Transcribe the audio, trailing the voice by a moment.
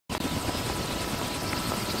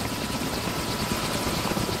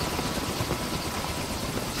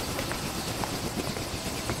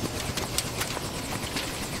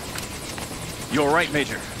You all right,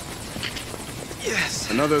 Major? Yes.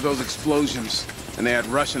 Another of those explosions, and they had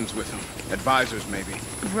Russians with them. Advisors, maybe.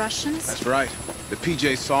 Russians? That's right. The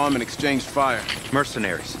PJs saw them and exchanged fire.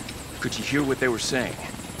 Mercenaries. Could you hear what they were saying?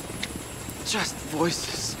 Just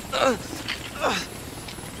voices.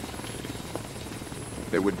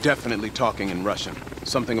 They were definitely talking in Russian.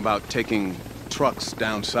 Something about taking trucks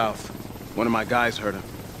down south. One of my guys heard him.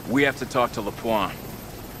 We have to talk to La Pointe.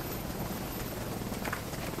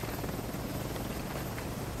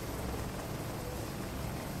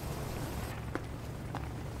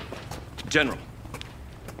 General.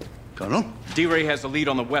 Colonel? D-Ray has the lead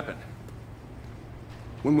on the weapon.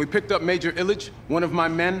 When we picked up Major Illich, one of my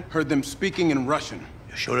men heard them speaking in Russian.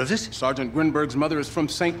 You sure of this? Sergeant Grinberg's mother is from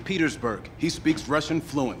St. Petersburg. He speaks Russian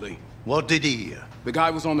fluently. What did he hear? The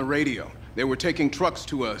guy was on the radio. They were taking trucks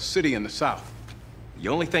to a city in the south. The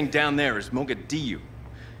only thing down there is Mogadiyu,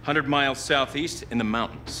 100 miles southeast in the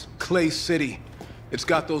mountains. Clay City. It's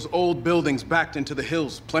got those old buildings backed into the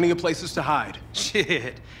hills. Plenty of places to hide.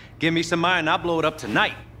 Shit. Give me some iron, I'll blow it up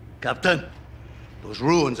tonight. Captain, those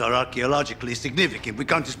ruins are archaeologically significant. We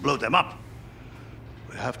can't just blow them up.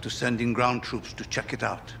 We have to send in ground troops to check it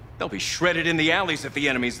out. They'll be shredded in the alleys if the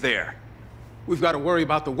enemy's there. We've got to worry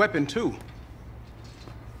about the weapon, too.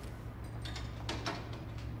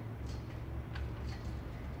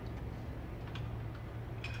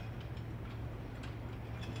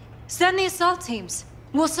 Send the assault teams.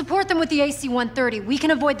 We'll support them with the AC-130. We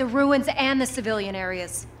can avoid the ruins and the civilian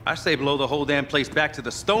areas. I say blow the whole damn place back to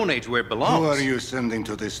the Stone Age where it belongs. Who are you sending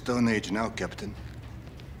to the Stone Age now, Captain?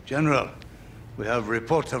 General, we have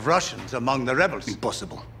reports of Russians among the rebels.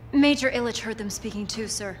 Impossible. Major Illich heard them speaking too,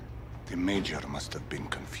 sir. The Major must have been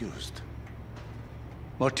confused.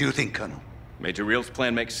 What do you think, Colonel? Major Rehl's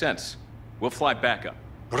plan makes sense. We'll fly backup.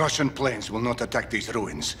 Russian planes will not attack these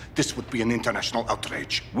ruins. This would be an international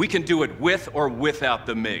outrage. We can do it with or without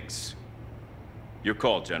the MiGs. Your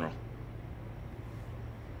call, General.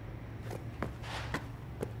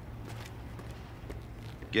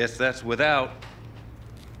 Guess that's without.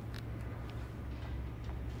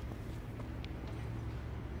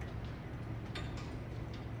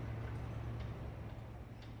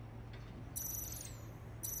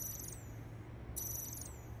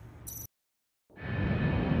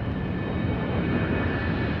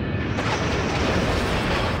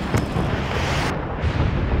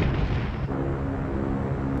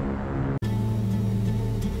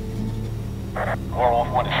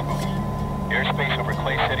 Warwolf 1 is Spooky. Airspace over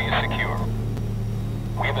Clay City is secure.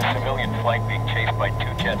 We have a civilian flight being chased by 2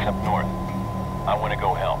 jets up north. I want to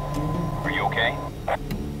go help. Are you okay?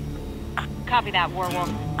 Copy that,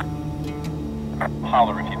 Warwolf.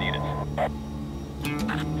 Holler if you need us.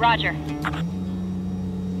 Roger.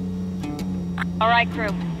 All right,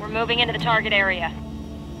 crew. We're moving into the target area.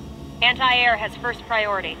 Anti-air has first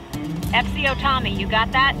priority. FCO Tommy, you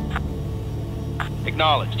got that?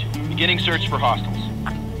 Acknowledged. Beginning search for hostiles.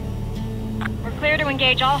 We're clear to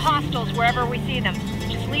engage all hostiles wherever we see them.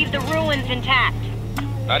 Just leave the ruins intact.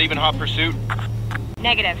 Not even hot pursuit?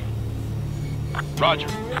 Negative. Roger.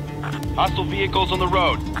 Hostile vehicles on the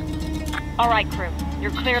road. All right, crew.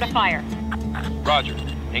 You're clear to fire. Roger.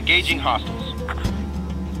 Engaging hostiles.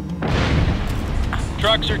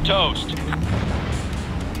 Trucks are toast.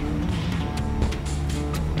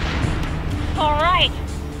 All right.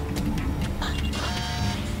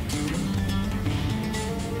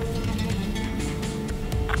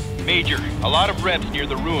 Major, a lot of Rebs near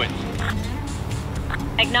the ruins.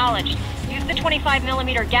 Acknowledged. Use the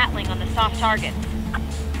 25mm Gatling on the soft targets.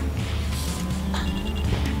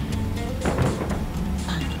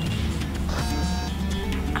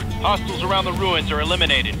 Hostiles around the ruins are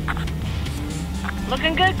eliminated.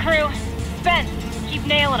 Looking good, crew. Spence, keep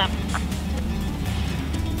nailing them.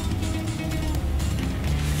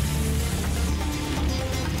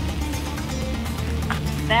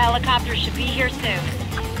 The helicopters should be here soon.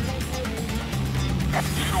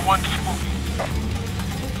 Shooter 1 Spooky.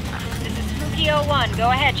 This is Spooky 01. Go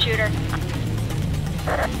ahead, shooter.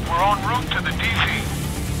 We're en route to the DZ.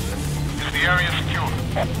 Is the area secure?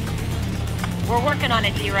 We're working on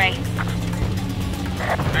it, D-Ray.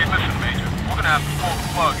 Hey, listen, Major. We're gonna have to pull the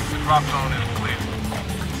plug if the drop zone isn't clear.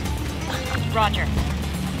 Roger.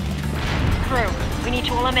 Crew, we need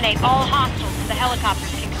to eliminate all hostiles so the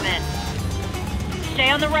helicopters can come in. Stay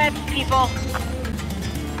on the Rebs, people.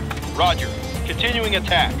 Roger. Continuing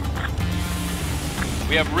attack.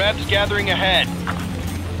 We have Rebs gathering ahead.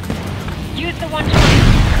 Use the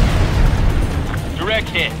 120. Direct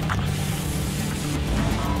hit.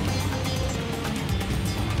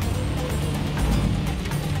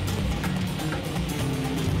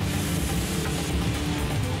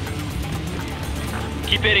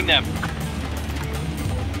 Keep hitting them.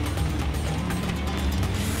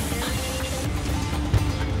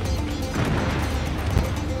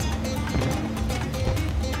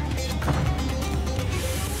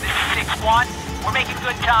 This is 6-1. We're making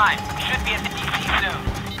good time. We should be at the DC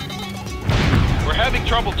soon. We're having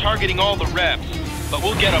trouble targeting all the reps, but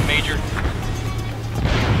we'll get them, Major.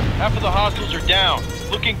 Half of the hostiles are down.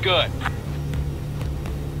 Looking good.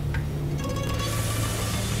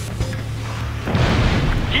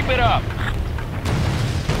 Keep it up.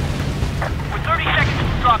 We're 30 seconds from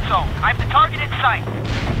the drop zone. I have the target in sight.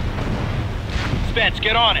 Spence,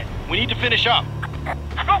 get on it. We need to finish up.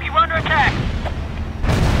 Spooky, we're under attack.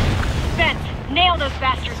 Spence, nail those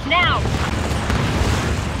bastards now!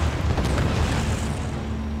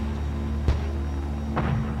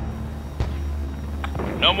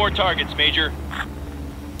 No more targets, Major.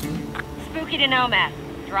 Spooky to Nomad.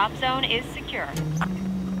 Drop zone is secure.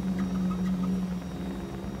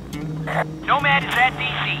 Nomad is at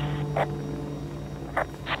DC.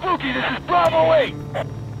 Spooky, this is Bravo 8.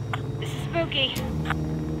 This is Spooky.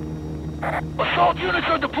 Assault units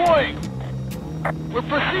are deploying. We're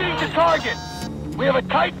proceeding to target. We have a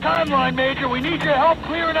tight timeline, Major. We need your help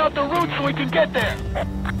clearing out the route so we can get there.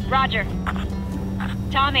 Roger.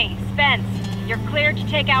 Tommy, Spence, you're cleared to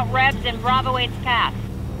take out Rebs in Bravo 8's path.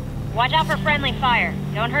 Watch out for friendly fire.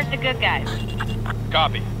 Don't hurt the good guys.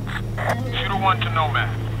 Copy. Shooter 1 to Nomad.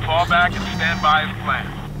 Fall back and stand by as planned.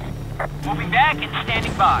 Moving back and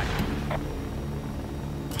standing by.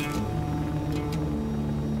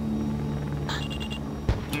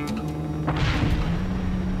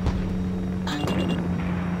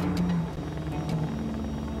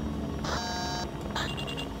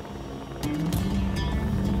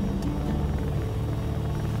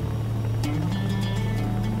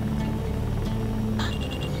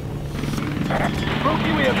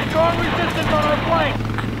 Spooky, we have strong resistance on our flank.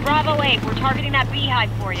 Bravo 8, we're targeting that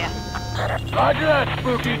beehive for you. Roger that,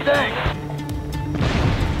 Spooky. Thanks.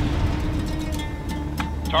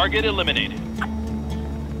 Target eliminated.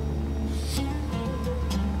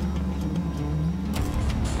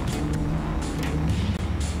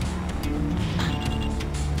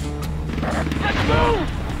 Let's move!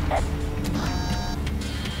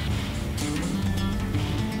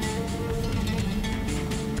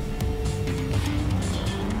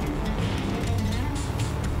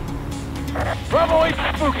 Bravo 8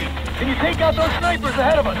 to Spooky. Can you take out those snipers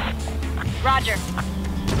ahead of us? Roger.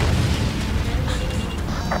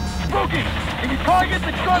 Spooky, can you target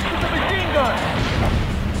the trucks with the machine gun?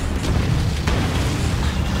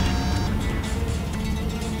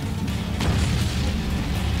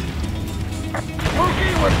 Spooky,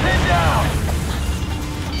 we're pinned down.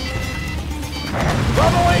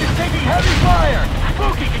 Bravo 8 is taking heavy fire.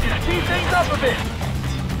 Spooky, can you speed things up a bit?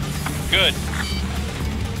 Good.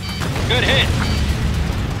 Good hit.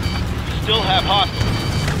 We still have hostiles.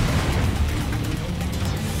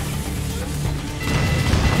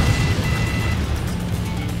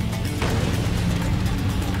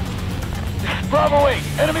 Bravo 8,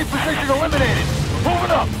 enemy position eliminated. We're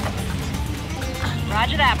moving up.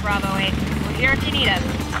 Roger that, Bravo 8. We're here if you need us.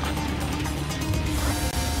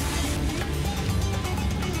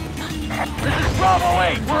 This is Bravo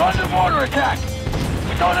 8. We're under mortar attack.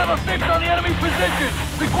 We don't have a fix on the enemy position.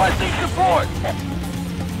 Requesting support.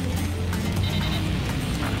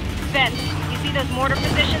 Spence, you see those mortar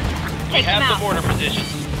positions? Take them We have out. the mortar positions.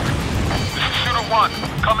 This is Shooter 1,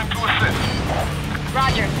 coming to assist.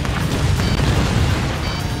 Roger.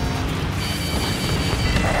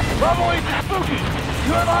 Bravo 8 to Spooky.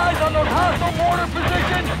 You have eyes on those hostile mortar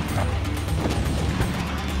positions?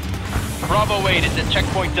 Bravo 8 is at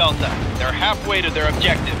Checkpoint Delta. They're halfway to their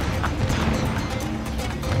objective.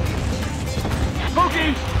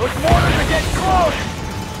 Spooky, those mortars are getting close.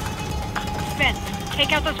 Spence,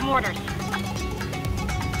 take out those mortars.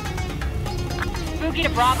 Spooky to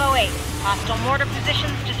Bravo 8. Hostile mortar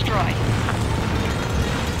positions destroyed.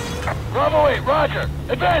 Bravo 8, roger.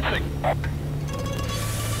 Advancing.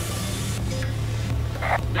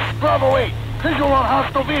 This is Bravo 8. Visual on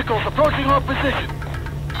hostile vehicles approaching our position.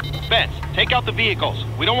 Spence, take out the vehicles.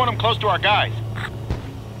 We don't want them close to our guys.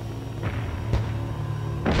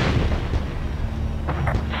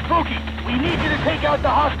 Spooky, we need you to take out the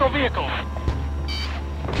hostile vehicles.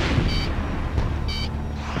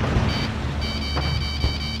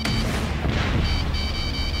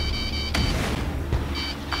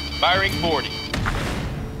 Firing 40.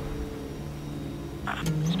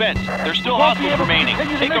 Spence, there's still hostiles remaining.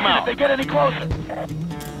 Take them out. If they get any closer. This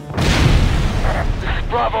is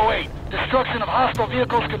Bravo 8. Destruction of hostile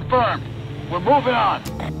vehicles confirmed. We're moving on.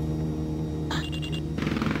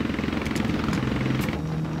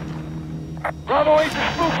 Bravo 8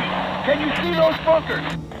 to Spooky. Can you see those bunkers?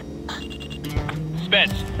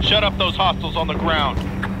 Spence, shut up those hostiles on the ground.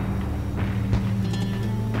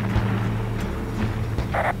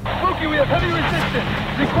 Spooky, we have heavy resistance.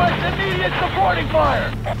 Request immediate supporting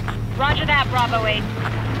fire. Roger that, Bravo 8.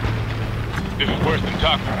 This is worse than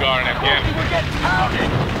Takugar and Spooky, Afghanistan. we're getting pounded.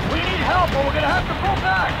 We need help or we're gonna have to pull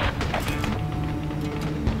back.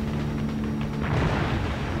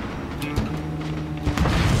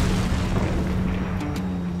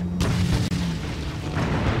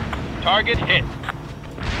 Target hit.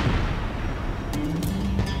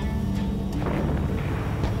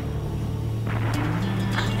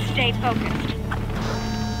 Stay focused.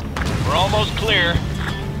 We're almost clear.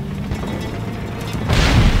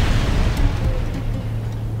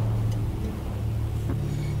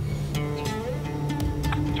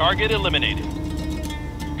 Target eliminated.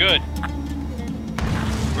 Good.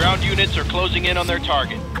 Ground units are closing in on their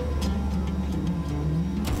target.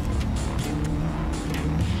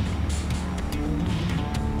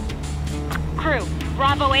 Crew,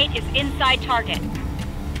 Bravo 8 is inside target.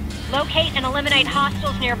 Locate and eliminate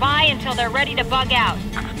hostiles nearby until they're ready to bug out.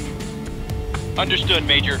 Understood,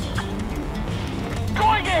 Major.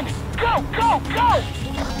 Going in! Go, go, go!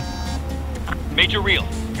 Major Rehl,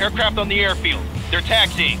 aircraft on the airfield. They're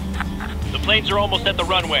taxiing. The planes are almost at the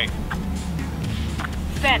runway.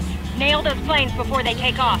 Spence, nail those planes before they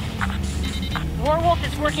take off. Warwolf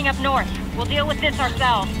is working up north. We'll deal with this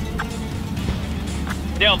ourselves.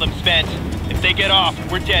 Nail them, Spence. If they get off,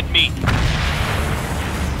 we're dead meat.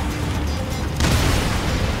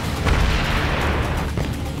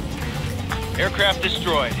 Aircraft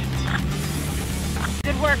destroyed.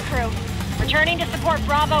 Good work, crew. Returning to support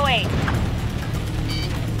Bravo 8.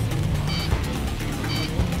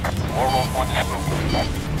 Warwolf 1 to Spooky.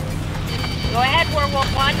 Go ahead, Warwolf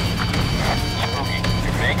 1. Spooky,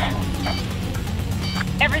 your fix?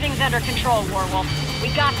 Everything's under control, Warwolf.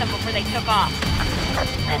 We got them before they took off.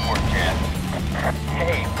 Good work, Jan.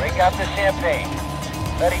 Hey, break out the champagne.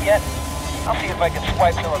 Better yet, I'll see if I can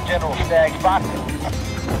swipe some of General Stagg's vodka.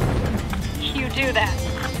 You do that.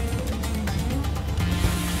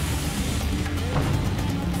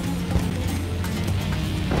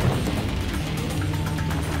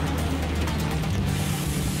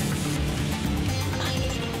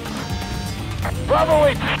 Bravo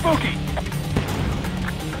 8 to Spooky.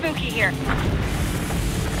 Spooky here.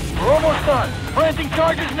 We're almost done. Planting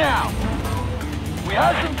charges now. We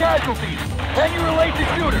have some casualties. Can you relate to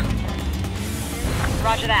Shooter?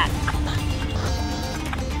 Roger that.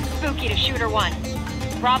 Spooky to Shooter 1.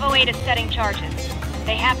 Bravo 8 is setting charges.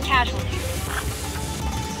 They have casualties.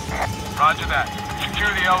 Roger that. Secure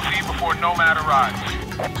the LZ before Nomad arrives.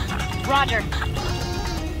 Roger.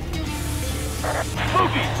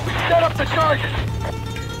 Spooky, we set up the charges.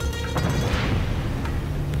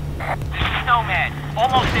 This is Nomad.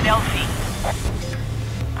 Almost at LZ.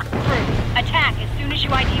 Crew, attack as soon as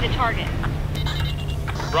you ID the target.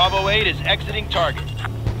 Bravo 8 is exiting target.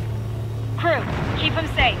 Crew, keep them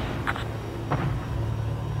safe.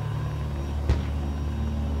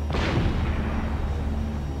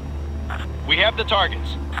 We have the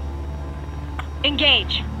targets.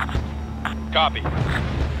 Engage. Copy.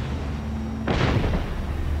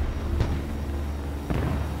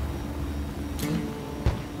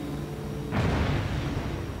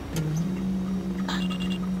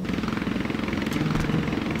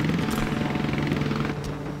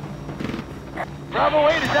 Bravo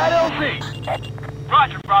 8 is at LZ.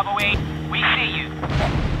 Roger, Bravo 8. We see you.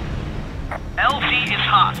 LZ is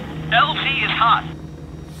hot. LZ is hot.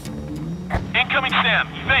 Incoming SAM.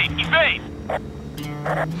 Evade! Evade!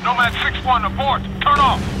 Nomad 6-1, abort! Turn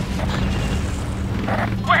off!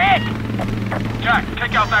 We're hit! Jack,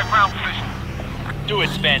 take out that ground position. Do it,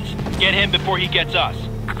 Spence. Get him before he gets us.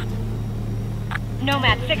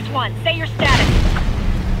 Nomad 6-1, say your status.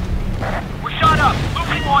 We're shot up.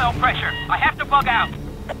 Losing oil pressure. I have to bug out.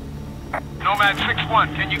 Nomad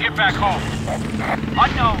 6-1, can you get back home?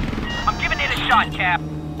 Unknown. I'm giving it a shot, Cap.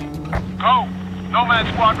 Go! Nomad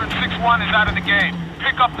Squadron 6-1 is out of the game.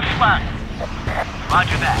 Pick up the slack.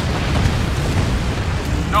 Roger that.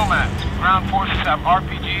 Nomads, ground forces have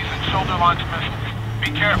RPGs and shoulder-launched missiles.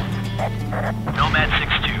 Be careful. Nomad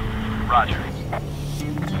 6-2. Roger.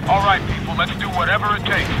 All right, people, let's do whatever it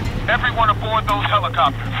takes. Everyone aboard those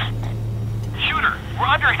helicopters. Shooter, we're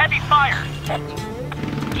under heavy fire.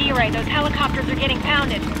 D-Ray, those helicopters are getting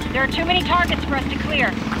pounded. There are too many targets for us to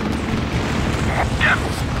clear. Damn.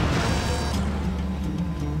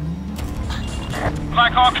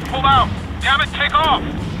 Blackhawks, pull out! Damn it, take off!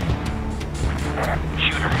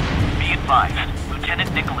 Shooter, be advised.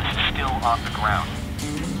 Lieutenant Nicholas is still on the ground.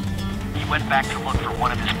 He went back to look for one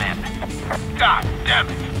of his men. God damn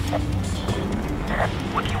it!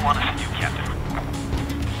 What do you want us to do, Captain?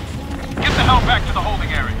 Get the hell back to the holding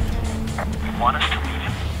area. You want us to leave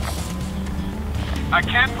him? I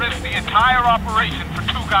can't risk the entire operation for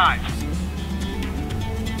 2 guys.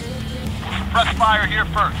 We'll suppress fire here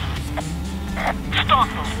first. Stomp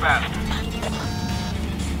those bastards.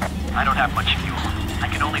 I don't have much fuel. I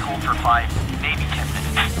can only hold for 5, maybe 10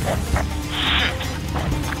 minutes.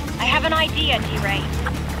 I have an idea, D-Ray.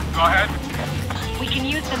 Go ahead. We can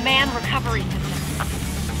use the man recovery system.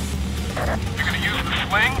 You're gonna use the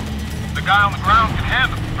sling? The guy on the ground can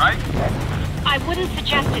handle it, right? I wouldn't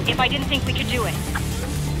suggest it if I didn't think we could do it.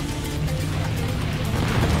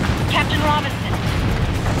 Captain Robinson.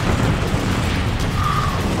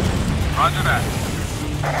 Roger that.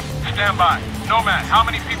 Stand by. Nomad, how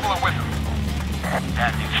many people are with him?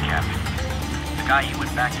 Bad news, Captain. The guy you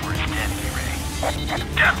went back for is dead, D-Ray.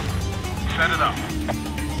 Damn it. Set it up.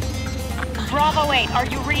 Bravo 8, are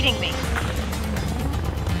you reading me?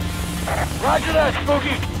 Roger that,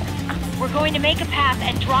 Spooky. We're going to make a path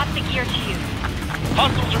and drop the gear to you.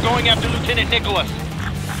 Hostiles are going after Lieutenant Nicholas.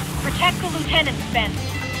 Protect the lieutenant, Spence.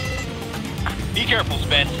 Be careful,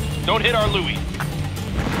 Spence. Don't hit our Louis.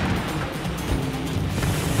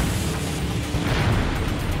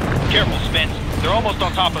 Careful, Spence. They're almost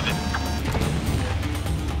on top of it.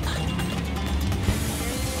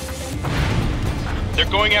 They're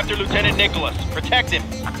going after Lieutenant Nicholas. Protect him.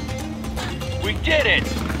 We did it!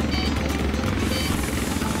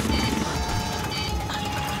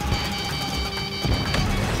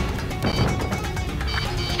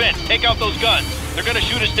 Spence, take out those guns. They're gonna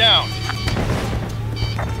shoot us down.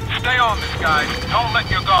 Stay on this, guys. Don't let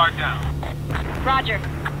your guard down. Roger.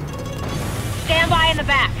 Stand by in the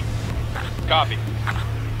back. Copy.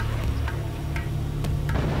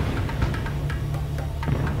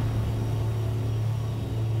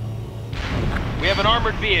 We have an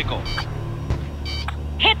armored vehicle.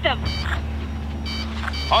 Hit them!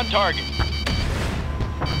 On target.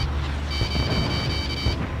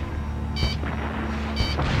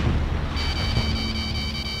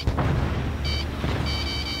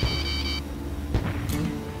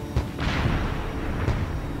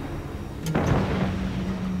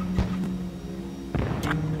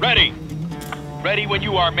 Ready. Ready when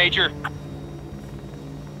you are, Major.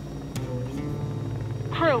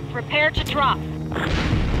 Crew, prepare to drop.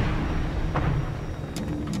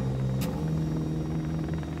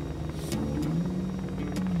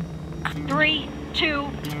 Three, 2,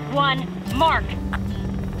 1, mark.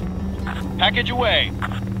 Package away.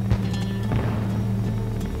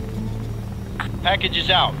 Package is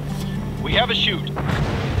out. We have a shoot.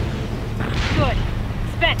 Good.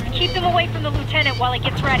 Spence, keep them away from the lieutenant while he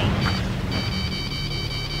gets ready.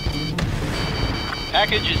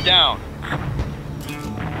 Package is down.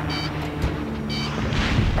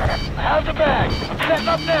 I have the bag. I'm setting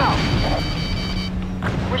up now.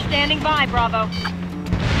 We're standing by, Bravo.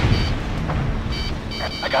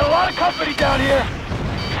 I got a lot of company down here.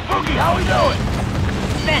 Spooky, how we doing?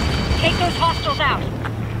 Spence, take those hostiles out.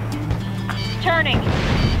 Turning.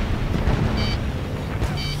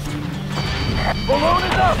 Balloon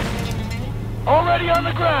is up. Already on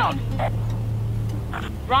the ground.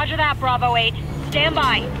 Roger that, Bravo 8. Stand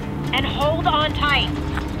by. And hold on tight.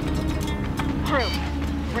 Crew,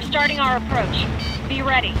 we're starting our approach. Be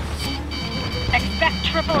ready. Expect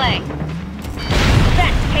AAA.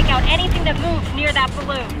 Spence, take out anything that moves near that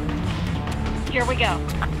balloon. Here we go.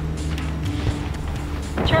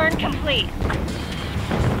 Turn complete.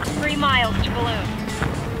 3 miles to balloon.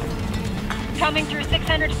 Coming through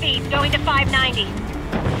 600 feet, going to 590.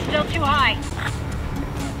 Still too high.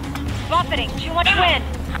 Buffeting, too much wind.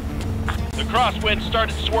 The crosswind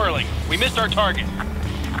started swirling. We missed our target.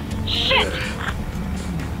 Shit!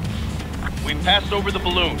 We passed over the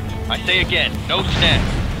balloon. I say again, no snag.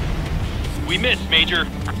 We missed, Major.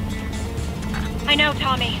 I know,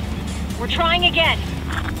 Tommy. We're trying again.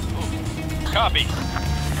 Copy.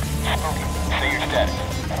 Say your status.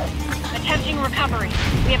 Attempting recovery.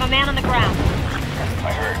 We have a man on the ground.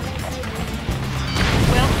 I heard.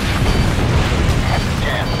 Will?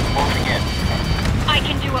 Jam, moving in. I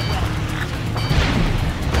can do it, Will.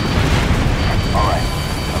 All right,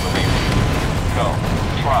 I believe it. Go.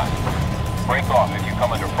 Try. Break off if you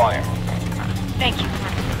come under fire. Thank you.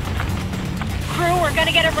 Crew, we're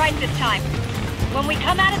gonna get it right this time. When we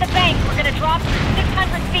come out of the bank, we're gonna drop through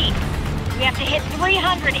 600 feet. We have to hit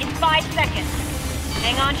 300 in 5 seconds.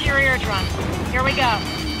 Hang on to your eardrum. Here we go.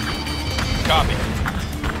 Copy.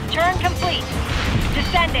 Turn complete.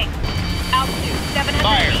 Descending. Altitude 700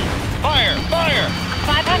 Fire! feet. Fire! Fire!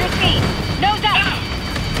 500 feet. Nose up.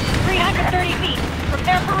 300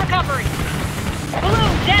 recovery.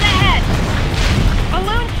 Balloon dead ahead.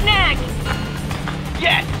 Balloon snagged.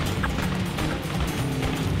 Yes!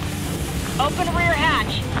 Open rear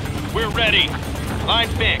hatch. We're ready. Line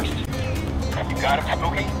fixed. You got him,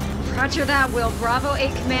 Spooky? Roger that, Will. Bravo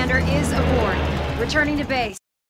 8 Commander is aboard. Returning to base.